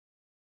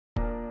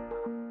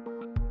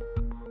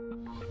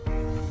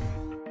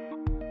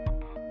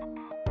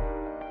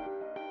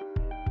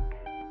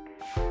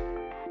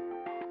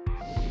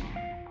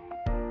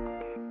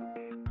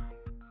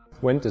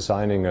When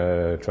designing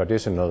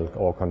traditional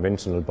or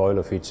conventional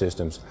boiler feed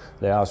systems,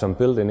 there are some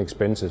built-in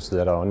expenses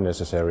that are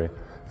unnecessary.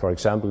 For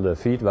example, the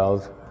feed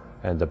valve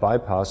and the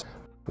bypass.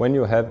 When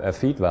you have a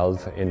feed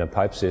valve in a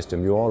pipe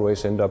system, you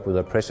always end up with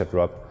a pressure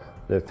drop.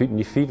 The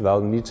feed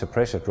valve needs a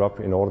pressure drop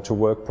in order to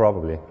work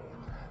properly.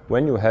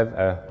 When you have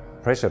a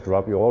pressure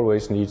drop, you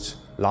always need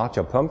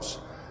larger pumps,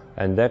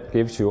 and that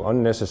gives you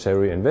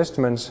unnecessary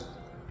investments,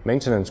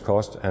 maintenance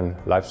costs and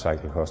life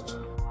cycle costs.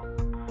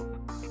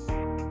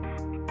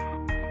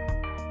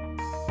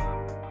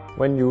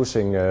 When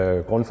using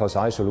a Grundfos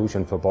SI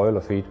solution for boiler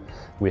feed,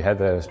 we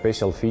have a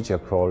special feature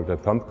called the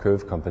pump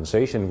curve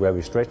compensation, where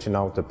we're stretching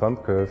out the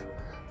pump curve.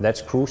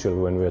 That's crucial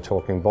when we're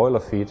talking boiler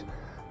feed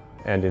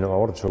and in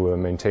order to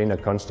maintain a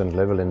constant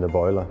level in the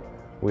boiler.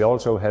 We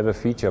also have a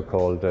feature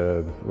called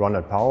run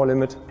at power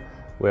limit,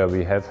 where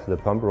we have the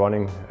pump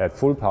running at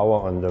full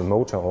power on the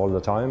motor all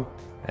the time.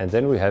 And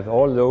then we have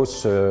all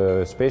those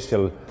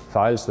special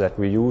files that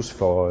we use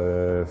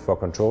for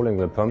controlling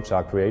the pumps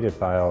are created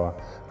by our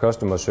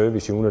customer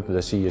service unit, the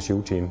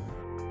CSU team.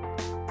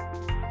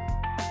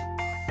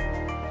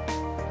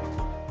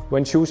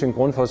 When choosing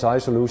Grundfos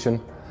SI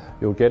solution,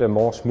 you'll get a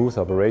more smooth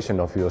operation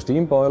of your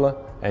steam boiler,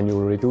 and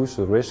you'll reduce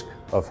the risk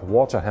of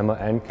water hammer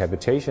and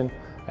cavitation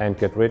and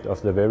get rid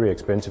of the very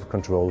expensive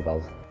control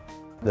valve.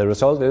 The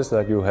result is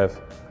that you have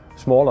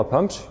smaller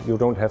pumps, you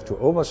don't have to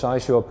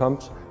oversize your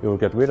pumps, you'll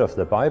get rid of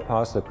the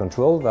bypass, the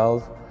control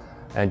valve,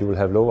 and you will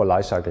have lower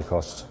life cycle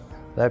costs.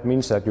 That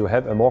means that you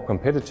have a more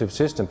competitive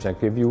system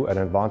that give you an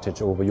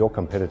advantage over your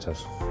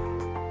competitors.